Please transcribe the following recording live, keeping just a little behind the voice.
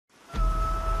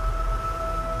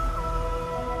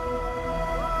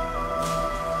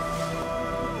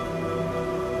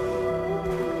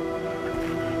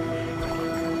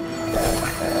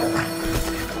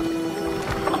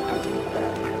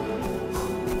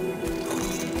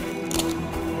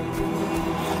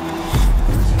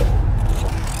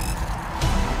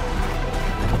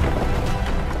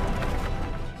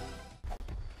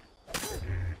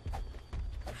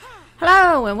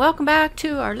and welcome back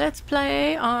to our Let's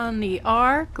Play on the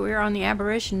ARK. We're on the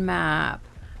Aberration map.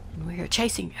 We're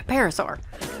chasing a parasaur.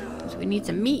 So we need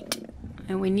some meat.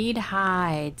 And we need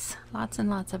hides. Lots and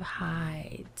lots of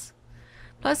hides.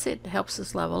 Plus it helps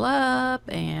us level up.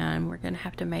 And we're going to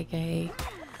have to make a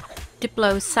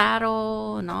Diplo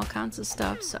saddle and all kinds of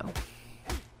stuff. So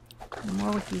the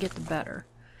more we can get, the better.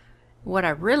 What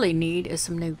I really need is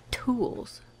some new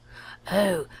tools.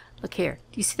 Oh, look here.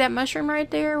 Do you see that mushroom right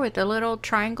there with the little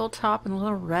triangle top and the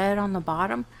little red on the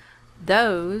bottom?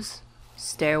 Those,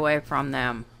 stay away from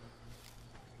them.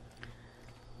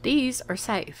 These are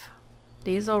safe.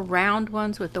 These little round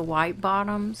ones with the white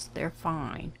bottoms, they're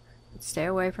fine. But stay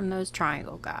away from those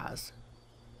triangle guys,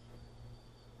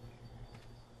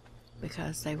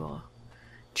 because they will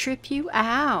trip you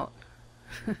out.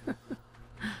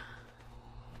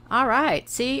 Alright,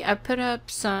 see, I put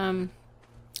up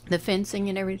the fencing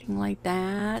and everything like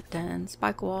that, and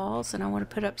spike walls, and I want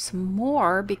to put up some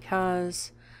more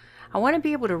because I want to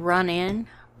be able to run in,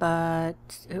 but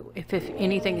if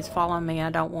anything is following me,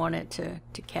 I don't want it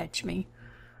to catch me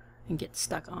and get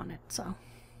stuck on it. So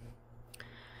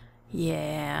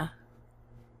yeah,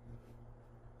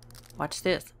 watch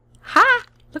this. Ha!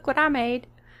 Look what I made.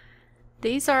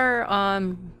 These are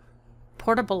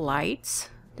portable lights.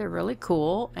 They're really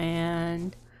cool,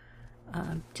 and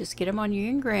just get them on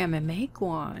your engram and make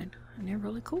one, and they're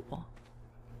really cool.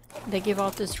 They give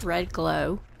off this red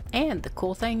glow, and the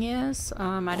cool thing is,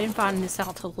 I didn't find this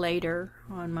out till later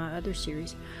on my other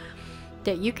series,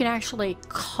 that you can actually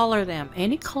color them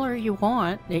any color you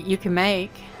want that you can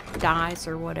make, dyes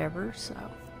or whatever. So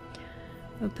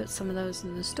we'll put some of those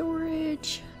in the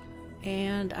storage,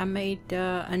 and I made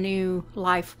a new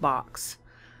life box,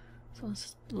 so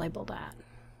let's label that.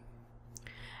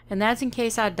 And that's in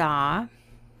case I die,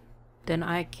 then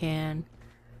I can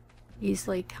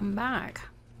easily come back.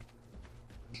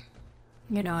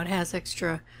 You know, it has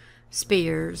extra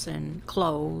spears and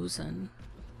clothes and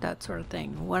that sort of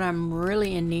thing. What I'm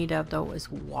really in need of, though, is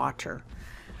water.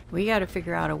 We got to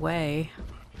figure out a way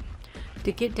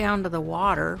to get down to the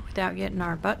water without getting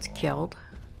our butts killed.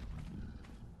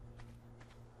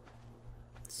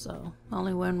 So,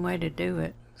 only one way to do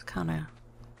it is kind of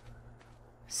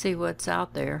see what's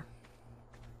out there.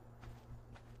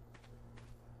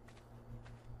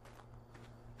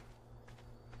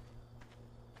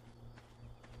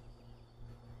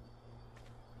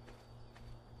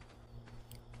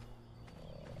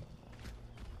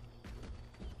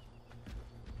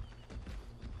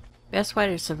 Best way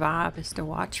to survive is to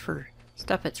watch for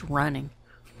stuff that's running.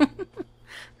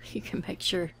 You can make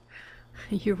sure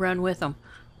you run with them.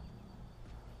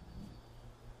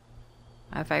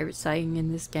 My favorite saying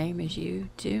in this game is you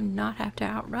do not have to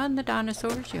outrun the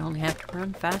dinosaurs. You only have to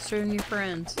run faster than your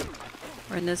friends.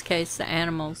 Or in this case, the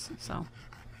animals. So,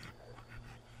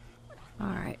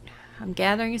 alright. I'm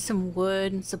gathering some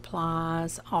wood and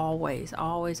supplies. Always,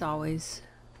 always, always.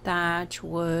 Thatch,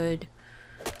 wood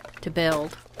to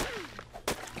build.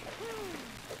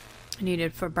 I need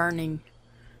it for burning,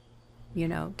 you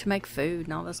know, to make food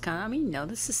and all this kind of, I mean, you know,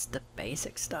 this is the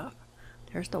basic stuff.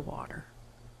 There's the water.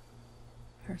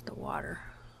 There's the water.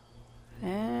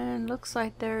 And looks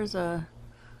like there's a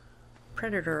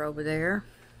predator over there.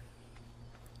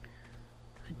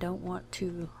 I don't want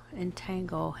to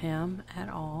entangle him at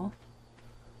all.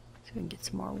 So we can get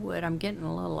some more wood. I'm getting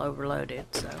a little overloaded,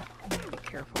 so I'm going to be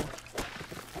careful.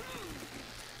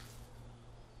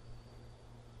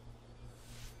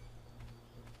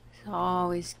 So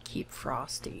always keep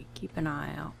frosty. Keep an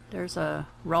eye out. There's a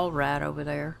roll rat over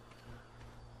there.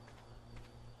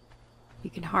 You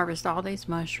can harvest all these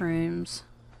mushrooms.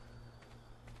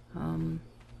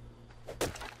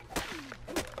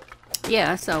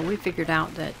 Yeah, so we figured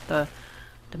out that the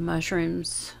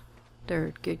mushrooms, they're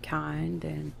a good kind,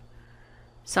 and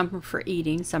some are for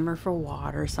eating, some are for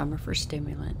water, some are for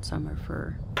stimulant, some are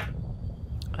for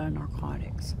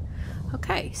narcotics.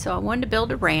 Okay, so I wanted to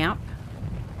build a ramp.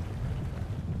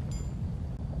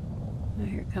 Now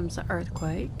here comes the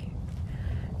earthquake.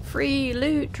 Free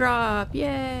loot drop,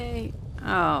 yay!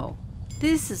 Oh,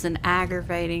 this is an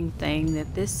aggravating thing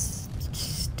that this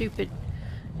stupid,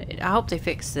 I hope they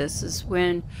fix this, is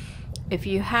when if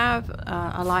you have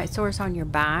a light source on your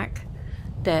back,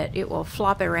 that it will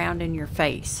flop around in your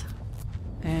face,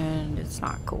 and it's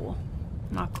not cool.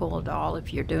 Not cool at all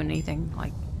if you're doing anything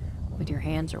like with your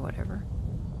hands or whatever.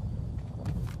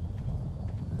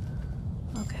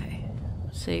 Okay,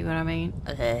 see what I mean?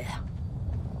 Ugh.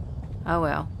 Oh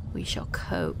well, we shall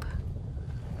cope.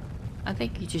 I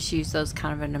think you just use those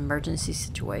kind of an emergency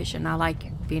situation. I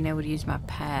like being able to use my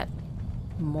pad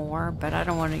more, but I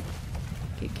don't want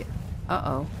to get...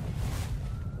 Uh-oh.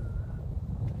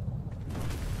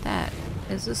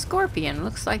 is a scorpion.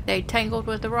 Looks like they tangled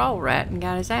with the roll rat and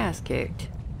got his ass kicked.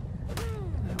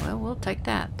 Well, we'll take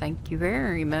that. Thank you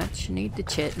very much. Need the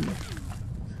chitin.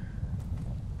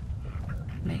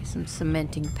 Make some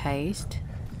cementing paste.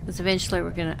 Because eventually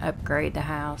we're going to upgrade the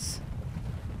house.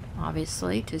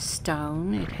 Obviously, to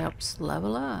stone. It helps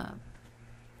level up.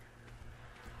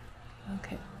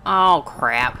 Okay. Oh,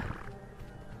 crap.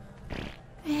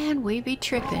 And we be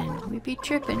tripping. We be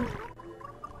tripping.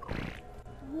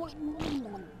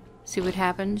 See what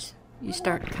happens? You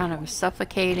start kind of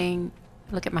suffocating.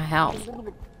 Look at my health.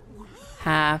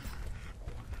 Half.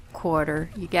 Quarter.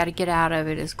 You got to get out of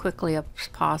it as quickly as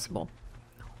possible.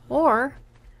 Or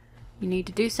you need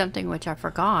to do something which I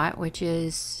forgot, which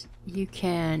is you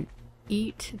can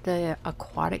eat the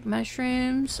aquatic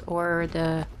mushrooms or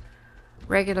the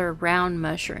regular round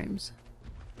mushrooms.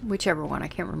 Whichever one. I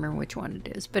can't remember which one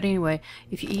it is. But anyway,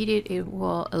 if you eat it, it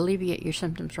will alleviate your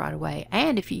symptoms right away.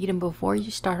 And if you eat them before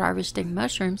you start harvesting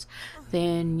mushrooms,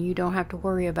 then you don't have to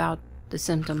worry about the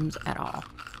symptoms at all.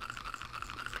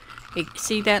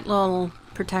 See that little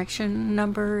protection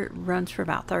number runs for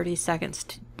about 30 seconds.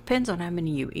 Depends on how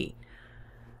many you eat.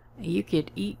 You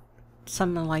could eat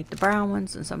some of like the brown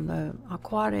ones and some of the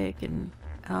aquatic and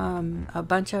a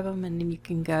bunch of them, and then you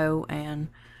can go and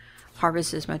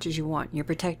harvest as much as you want. You're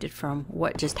protected from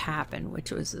what just happened,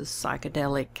 which was a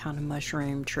psychedelic kind of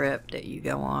mushroom trip that you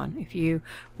go on if you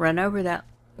run over that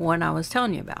one I was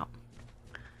telling you about.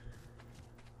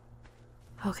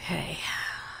 Okay.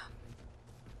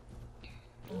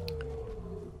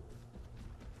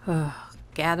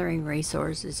 Gathering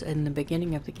resources in the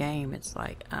beginning of the game, it's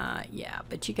like, yeah,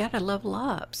 but you gotta level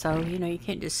up. So, you know, you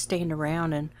can't just stand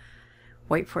around and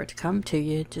wait for it to come to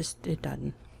you. It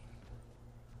doesn't.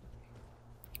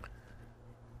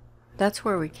 That's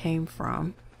where we came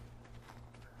from.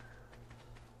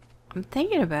 I'm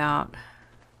thinking about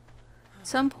at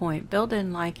some point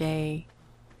building like a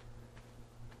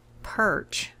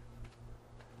perch.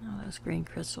 Oh, those green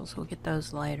crystals, we'll get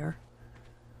those later.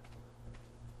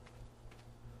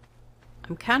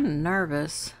 I'm kind of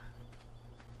nervous.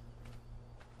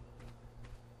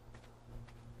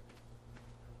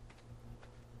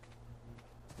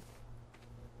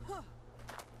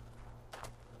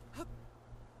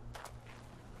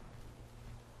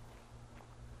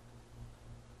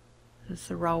 This is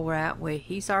the roll rat.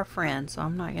 He's our friend, so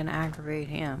I'm not going to aggravate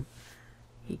him.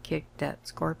 He kicked that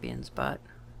scorpion's butt.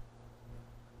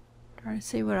 Trying to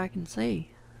see what I can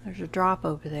see. There's a drop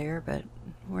over there, but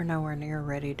we're nowhere near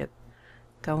ready to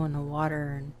go in the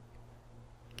water and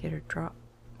get a drop.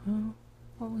 Oh,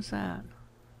 what was that?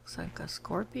 Looks like a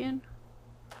scorpion.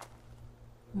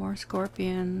 More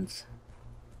scorpions.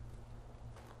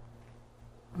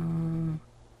 What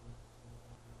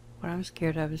I'm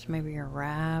scared of is maybe a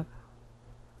rab.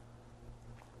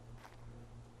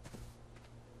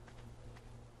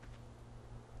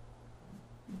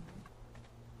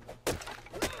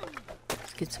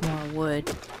 Let's get some more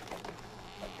wood.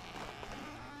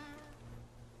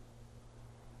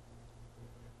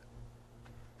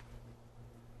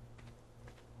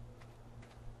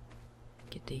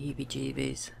 Get the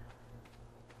heebie-jeebies.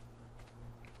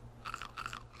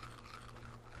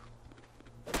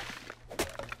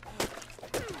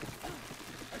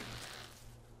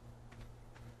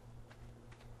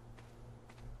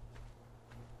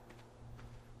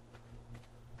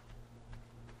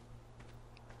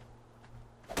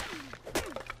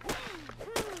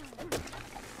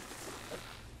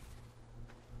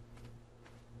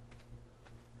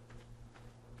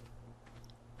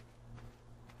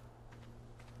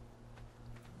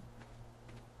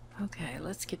 Okay,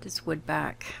 let's get this wood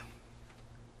back.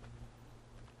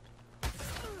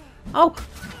 Oh!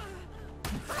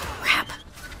 Crap!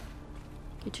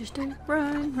 Get your stick.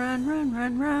 Run, run, run,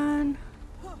 run, run.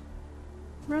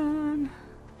 Run.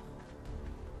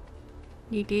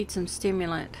 Need to eat some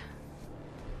stimulant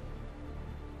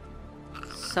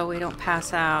so we don't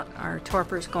pass out. Our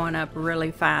torpor's going up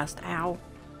really fast. Ow.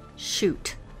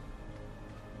 Shoot.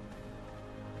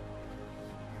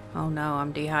 Oh no,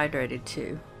 I'm dehydrated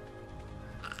too.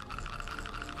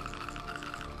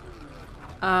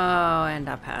 Oh, and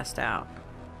I passed out.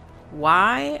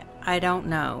 Why? I don't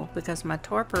know. Because my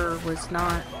torpor was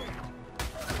not...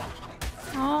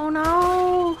 Oh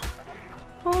no!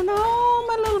 Oh no!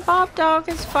 My little Bob dog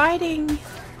is fighting.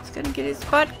 He's gonna get his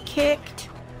butt kicked.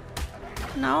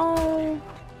 No!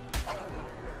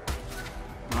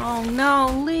 Oh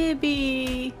no,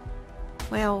 Libby!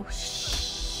 Well,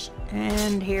 shh.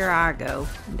 And here I go.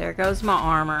 There goes my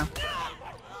armor.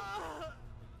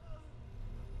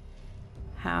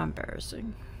 How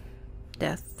embarrassing.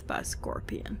 Death by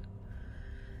scorpion.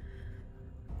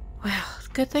 Well,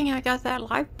 Good thing I got that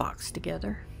life box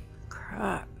together.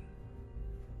 Crap.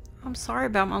 I'm sorry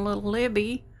about my little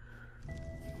Libby.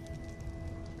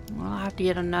 Well, I'll have to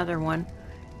get another one.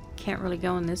 Can't really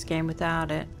go in this game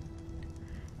without it.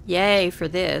 Yay for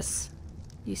this.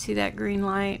 You see that green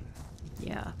light?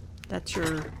 Yeah, that's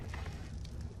your...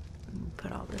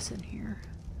 Put all this in here.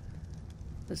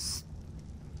 It's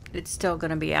still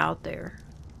going to be out there.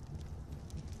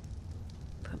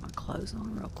 Put my clothes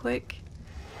on real quick.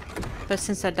 But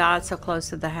since I died so close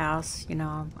to the house, you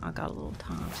know, I got a little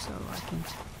time so I can...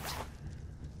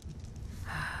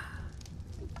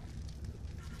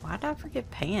 Why did I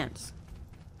forget pants?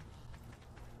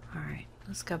 Alright,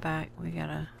 let's go back. We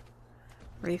gotta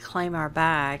reclaim our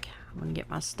bag. I'm gonna get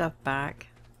my stuff back.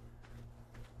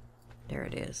 There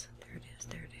it is. There it is.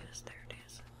 There it is. There it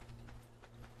is.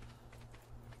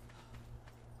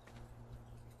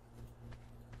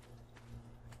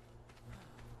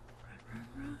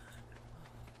 Run.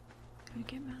 Gotta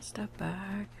get my stuff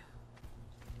back.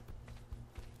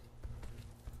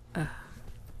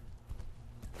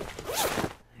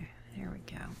 There we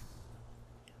go.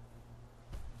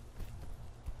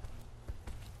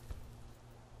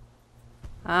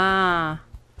 Ah,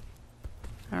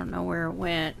 I don't know where it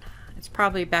went. It's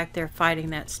probably back there fighting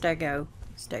that stego.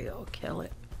 Stego will kill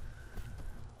it.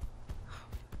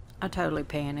 I totally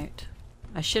panicked.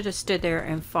 I should have stood there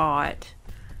and fought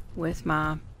with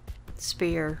my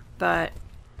spear, but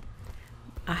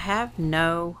I have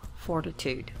no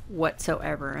fortitude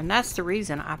whatsoever, and that's the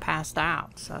reason I passed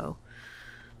out. So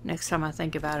next time I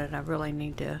think about it, I really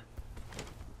need to...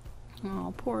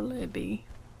 Oh, poor Libby.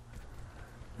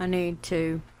 I need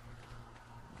to...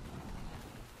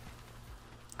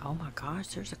 Oh my gosh,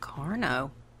 there's a Carno.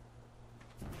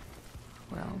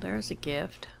 Well, there's a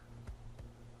gift.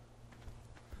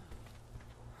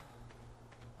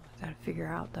 I gotta figure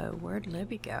out though, where'd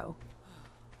Libby go?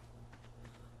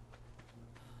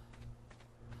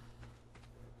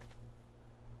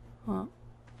 I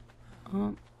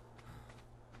don't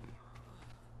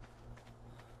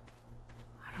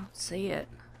see it.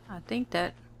 I think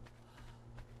that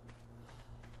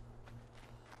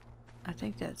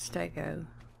stego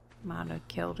might have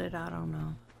killed it. I don't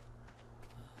know.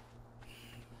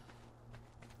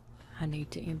 I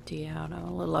need to empty out. I'm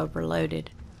a little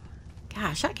overloaded.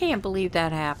 Gosh, I can't believe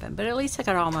that happened. But at least I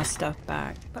got all my stuff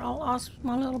back. But I lost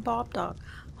my little Bob dog.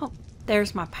 Oh,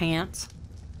 there's my pants.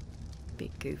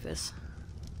 Big goofus.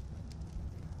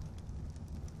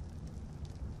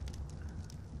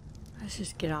 Let's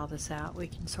just get all this out. We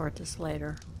can sort this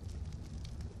later.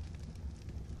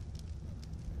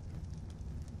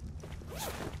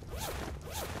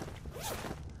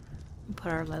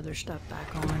 Put our leather stuff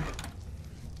back on.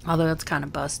 Although it's kind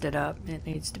of busted up. It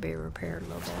needs to be repaired a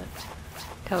little bit.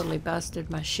 Totally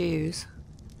busted my shoes.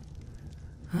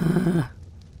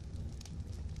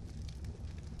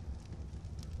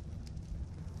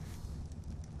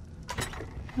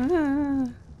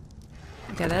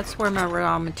 Okay, that's where my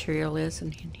raw material is,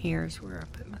 and here's where I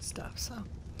put my stuff, so.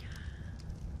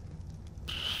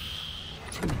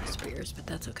 Too many spears, but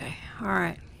that's okay.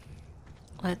 Alright.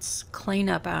 Let's clean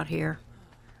up out here.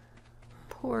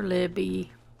 Poor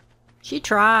Libby. She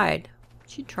tried.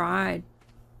 She tried.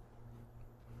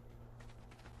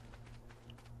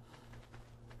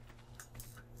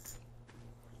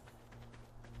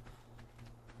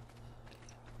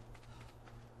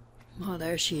 Oh,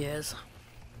 there she is.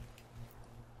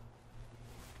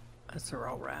 That's a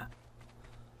roll rat.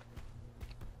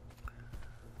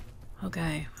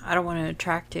 Okay, I don't want to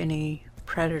attract any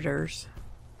predators.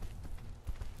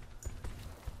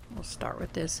 We'll start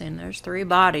with this, and there's 3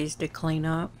 bodies to clean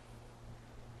up.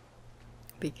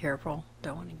 Be careful.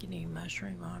 Don't want to get any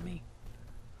mushroom on me.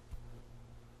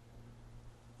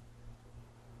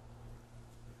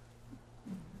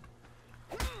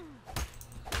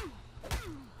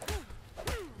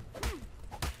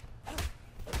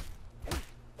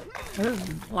 Ooh,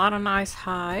 a lot of nice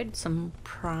hide, some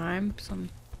prime, some...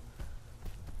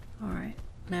 Alright,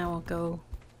 now we'll go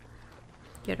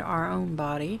get our own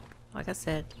body. Like I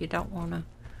said, you don't want to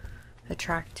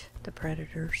attract the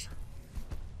predators.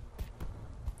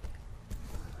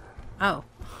 Oh,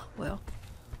 well.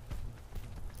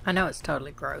 I know it's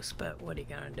totally gross, but what are you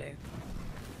gonna do?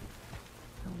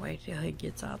 I'll wait till he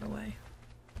gets out of the way.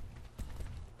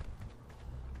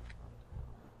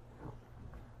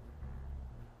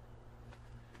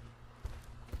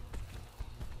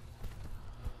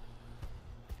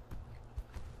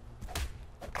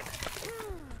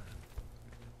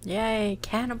 Yay,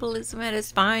 cannibalism at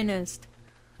its finest.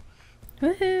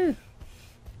 Woohoo!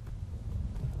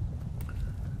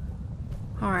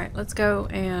 Alright, let's go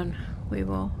and we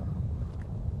will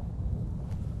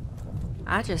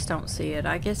I just don't see it.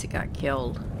 I guess it got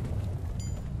killed.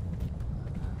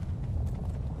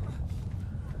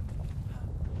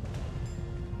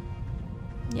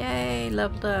 Yay,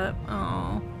 leveled up.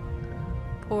 Oh,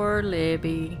 poor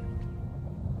Libby.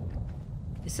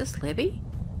 Is this Libby?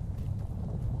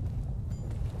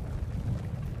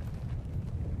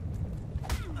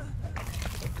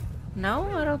 No,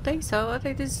 I don't think so. I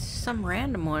think this is some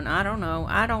random one. I don't know.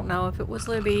 I don't know if it was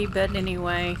Libby, but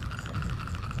anyway.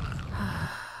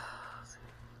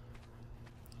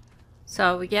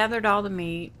 So we gathered all the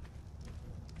meat.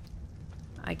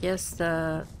 I guess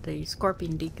the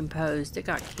scorpion decomposed. It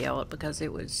got killed because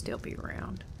it would still be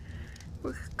around.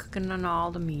 We're cooking on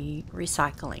all the meat.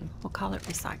 Recycling. We'll call it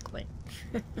recycling.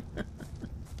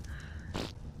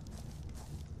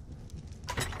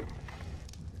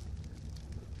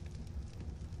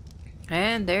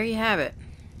 And there you have it.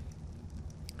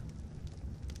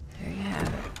 There you have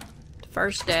it. The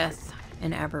first death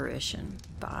in Aberration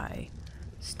by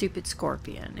stupid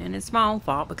scorpion. And it's my own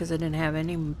fault because I didn't have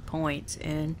any points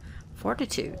in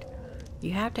fortitude.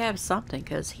 You have to have something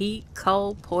because heat,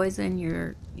 cold, poison,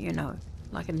 you're, you know,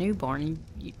 like a newborn.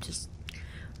 You just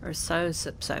are so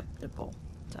susceptible.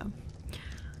 So,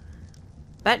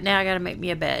 but now I gotta make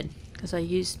me a bed because I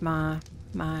used my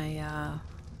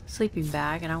sleeping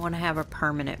bag and I want to have a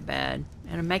permanent bed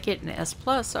and make it an S+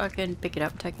 so I can pick it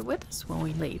up and take it with us when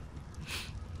we leave.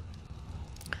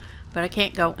 But I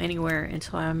can't go anywhere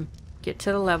until I get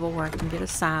to the level where I can get a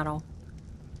saddle.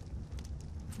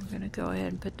 I'm gonna go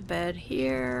ahead and put the bed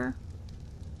here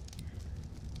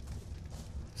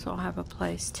so I'll have a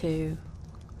place to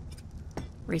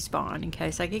respawn in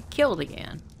case I get killed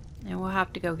again. And we'll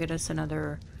have to go get us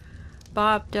another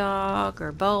Bob dog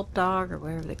or Bulb dog or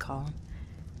whatever they call them.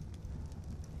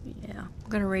 Yeah, I'm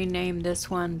gonna rename this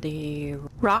one the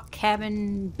Rock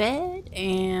Cabin Bed,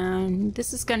 and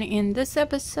this is gonna end this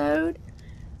episode.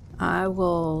 I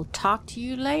will talk to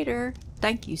you later.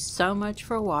 Thank you so much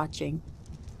for watching.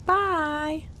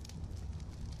 Bye!